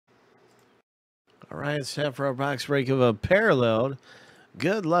All right, it's time for our box break of Unparalleled.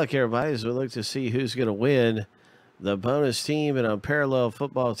 Good luck, everybody, as we look to see who's going to win the bonus team in Unparalleled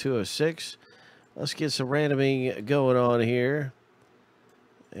Football 206. Let's get some randoming going on here.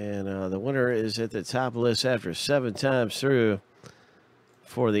 And the winner is at the top of the list after 7 times through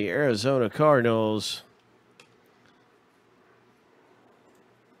for the Arizona Cardinals.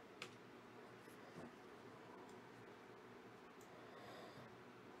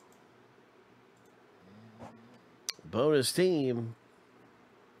 Bonus team.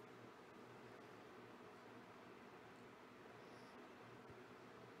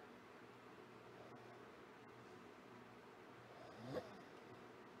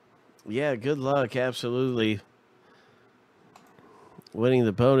 Yeah, good luck. Absolutely. Winning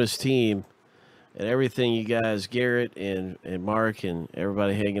the bonus team and everything, you guys, Garrett and Mark and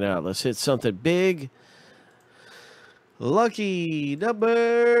everybody hanging out. Let's hit something big. Lucky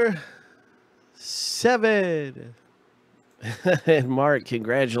number 7. And Mark,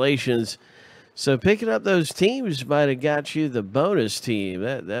 congratulations. So picking up those teams might have got you the bonus team.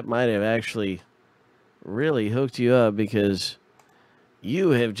 That might have actually really hooked you up because you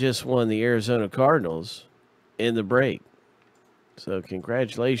have just won the Arizona Cardinals in the break. So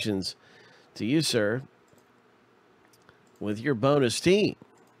congratulations to you, sir, with your bonus team.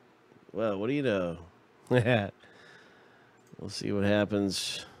 Well, what do you know? We'll see what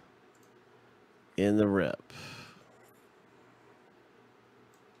happens in the rep.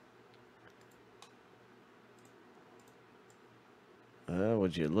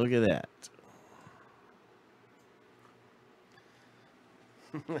 Would you look at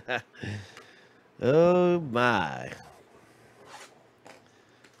that? Oh, my.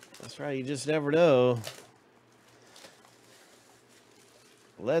 That's right. You just never know.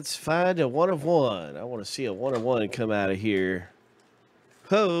 Let's find a 1 of 1. I want to see a 1 of 1 come out of here.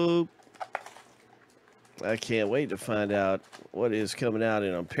 Hope. I can't wait to find out what is coming out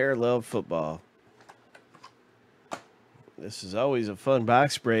in Unparalleled Football. This is always a fun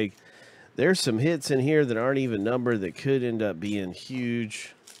box break. There's some hits in here that aren't even numbered that could end up being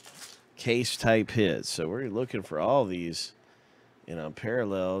huge case type hits. So we're looking for all these in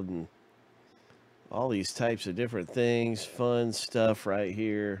Unparalleled and all these types of different things. Fun stuff right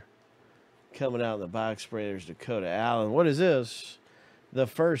here. Coming out in the box break, there's Dakota Allen. What is this? The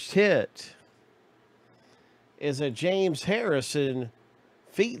first hit is a James Harrison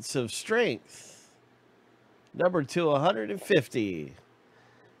Feats of Strength. Number 250.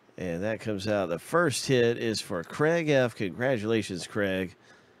 And that comes out. The first hit is for Craig F. Congratulations, Craig.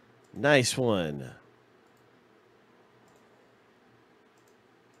 Nice one.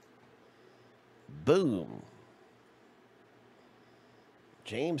 Boom.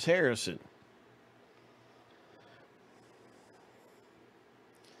 James Harrison.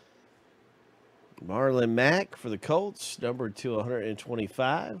 Marlon Mack for the Colts. Number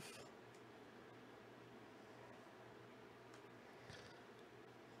 225.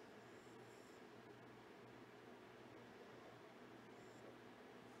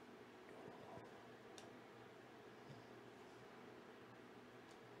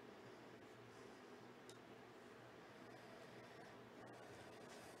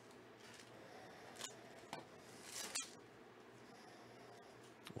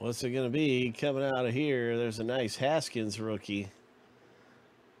 What's it going to be coming out of here? There's a nice Haskins rookie.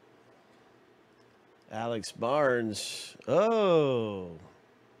 Alex Barnes. Oh.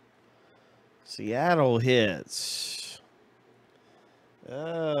 Seattle hits.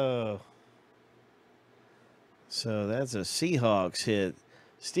 Oh. So that's a Seahawks hit.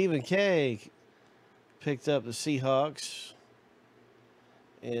 Stephen K. picked up the Seahawks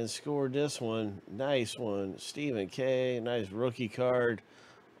and scored this one. Nice one. Stephen K. Nice rookie card.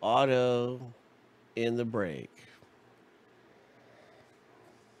 Auto in the break.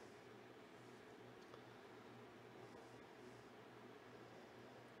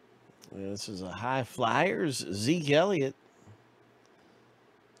 And this is a High Flyers, Zeke Elliott.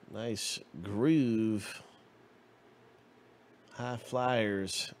 Nice groove. High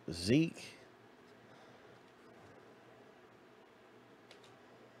Flyers, Zeke.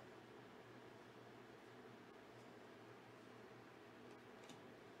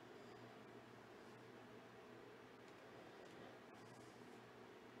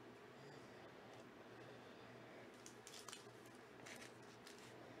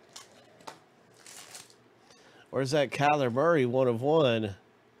 Where's that Kyler Murray 1 of 1?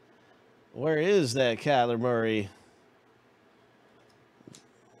 Where is that Kyler Murray?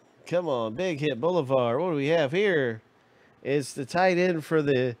 Come on, Big Hit Boulevard. What do we have here? It's the tight end for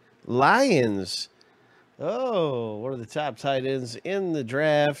the Lions. Oh, one of the top tight ends in the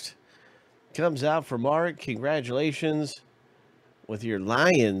draft. Comes out for Mark. Congratulations with your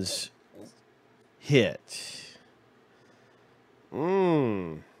Lions hit.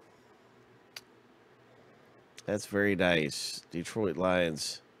 That's very nice. Detroit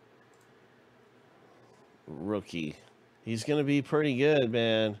Lions rookie. He's going to be pretty good,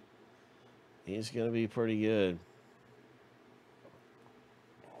 man. He's going to be pretty good.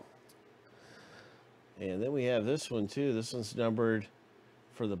 And then we have this one, too. This one's numbered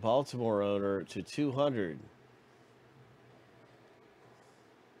for the Baltimore owner to 200.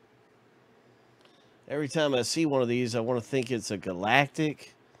 Every time I see one of these, I want to think it's a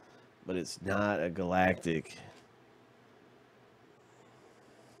galactic, but it's not a galactic.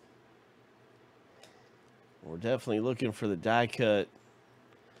 We're definitely looking for the die cut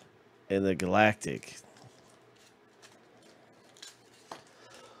and the galactic.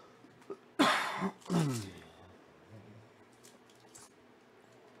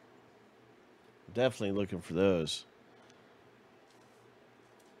 Definitely looking for those.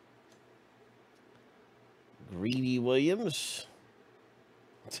 Greedy Williams.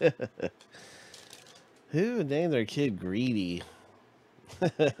 Who would name their kid Greedy?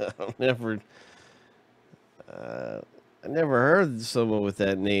 I never heard someone with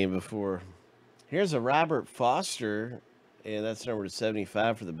that name before. Here's a Robert Foster, and that's number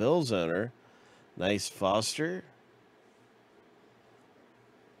 75 for the Bills owner. Nice Foster.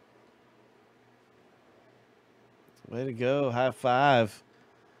 Way to go. High five.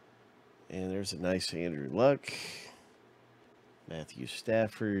 And there's a nice Andrew Luck. Matthew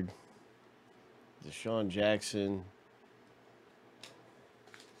Stafford. Deshaun Jackson.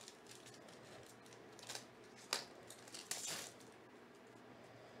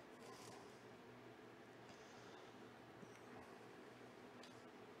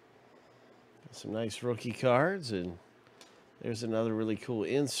 Some nice rookie cards. And there's another really cool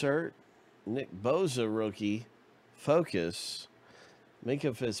insert. Nick Bosa rookie. Focus.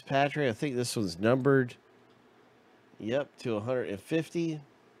 Minka Fitzpatrick. I think this one's numbered. Yep, to 150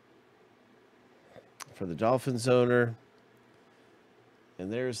 for the Dolphins owner.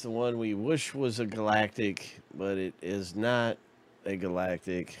 And there's the one we wish was a galactic, but it is not a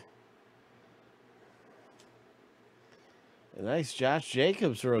galactic. A nice Josh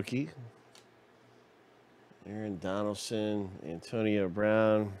Jacobs rookie. Aaron Donaldson, Antonio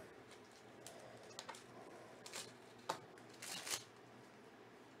Brown.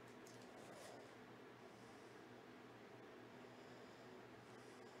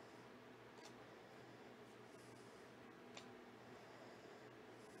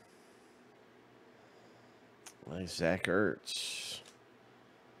 Nice Zach Ertz.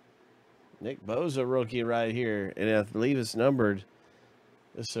 Nick Bosa rookie right here. And I believe it's numbered.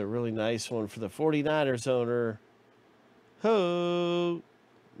 This is a really nice one for the 49ers owner. Ho!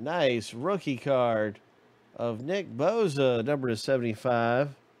 Nice rookie card of Nick Bosa, number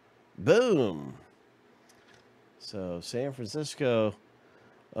 75. Boom! So San Francisco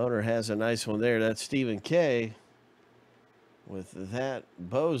owner has a nice one there. That's Stephen K. with that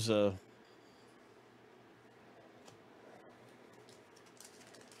Bosa.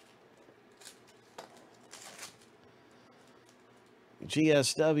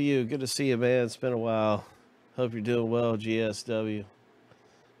 GSW, good to see you, man. It's been a while. Hope you're doing well, GSW.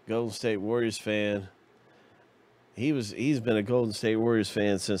 Golden State Warriors fan. He's been a Golden State Warriors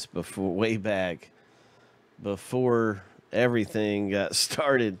fan since before, way back, before everything got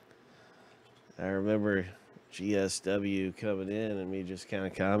started. I remember GSW coming in and me just kind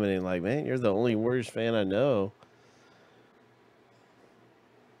of commenting like, man, you're the only Warriors fan I know.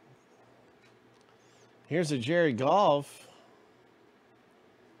 Here's a Jerry Goff.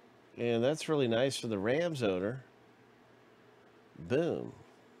 And that's really nice for the Rams owner. Boom.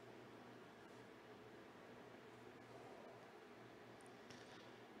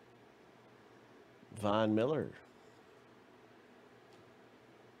 Von Miller.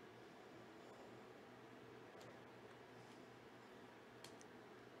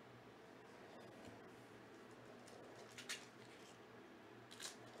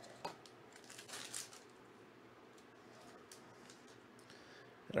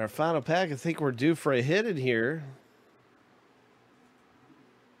 And our final pack, I think we're due for a hit in here.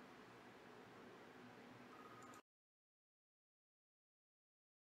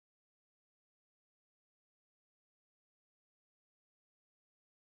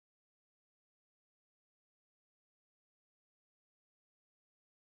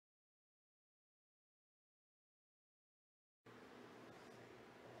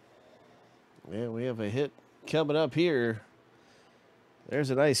 Yeah, we have a hit coming up here. There's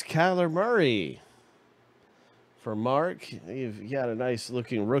a nice Kyler Murray For Mark, you've got a nice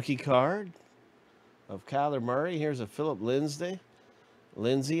looking rookie card of Kyler Murray. Here's a Philip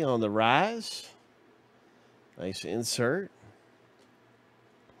Lindsay on the rise. Nice insert.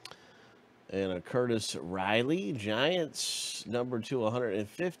 And a Curtis Riley, Giants, number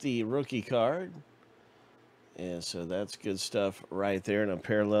 250 rookie card. And so that's good stuff right there. And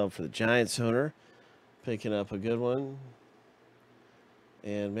Unparalleled for the Giants owner. Picking up a good one.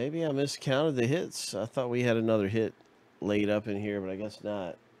 And maybe I miscounted the hits. I thought we had another hit laid up in here, but I guess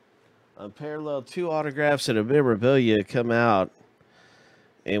not. Unparalleled, 2 autographs and a memorabilia come out.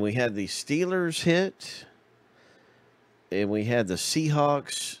 And we had the Steelers hit. And we had the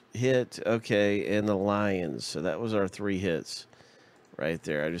Seahawks hit. Okay, and the Lions. So that was our 3 hits right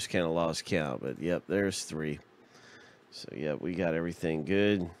there. I just kind of lost count, but yep, there's 3. So, yep, we got everything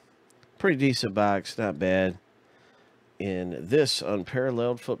good. Pretty decent box, not bad, in this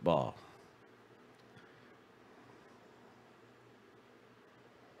Unparalleled football.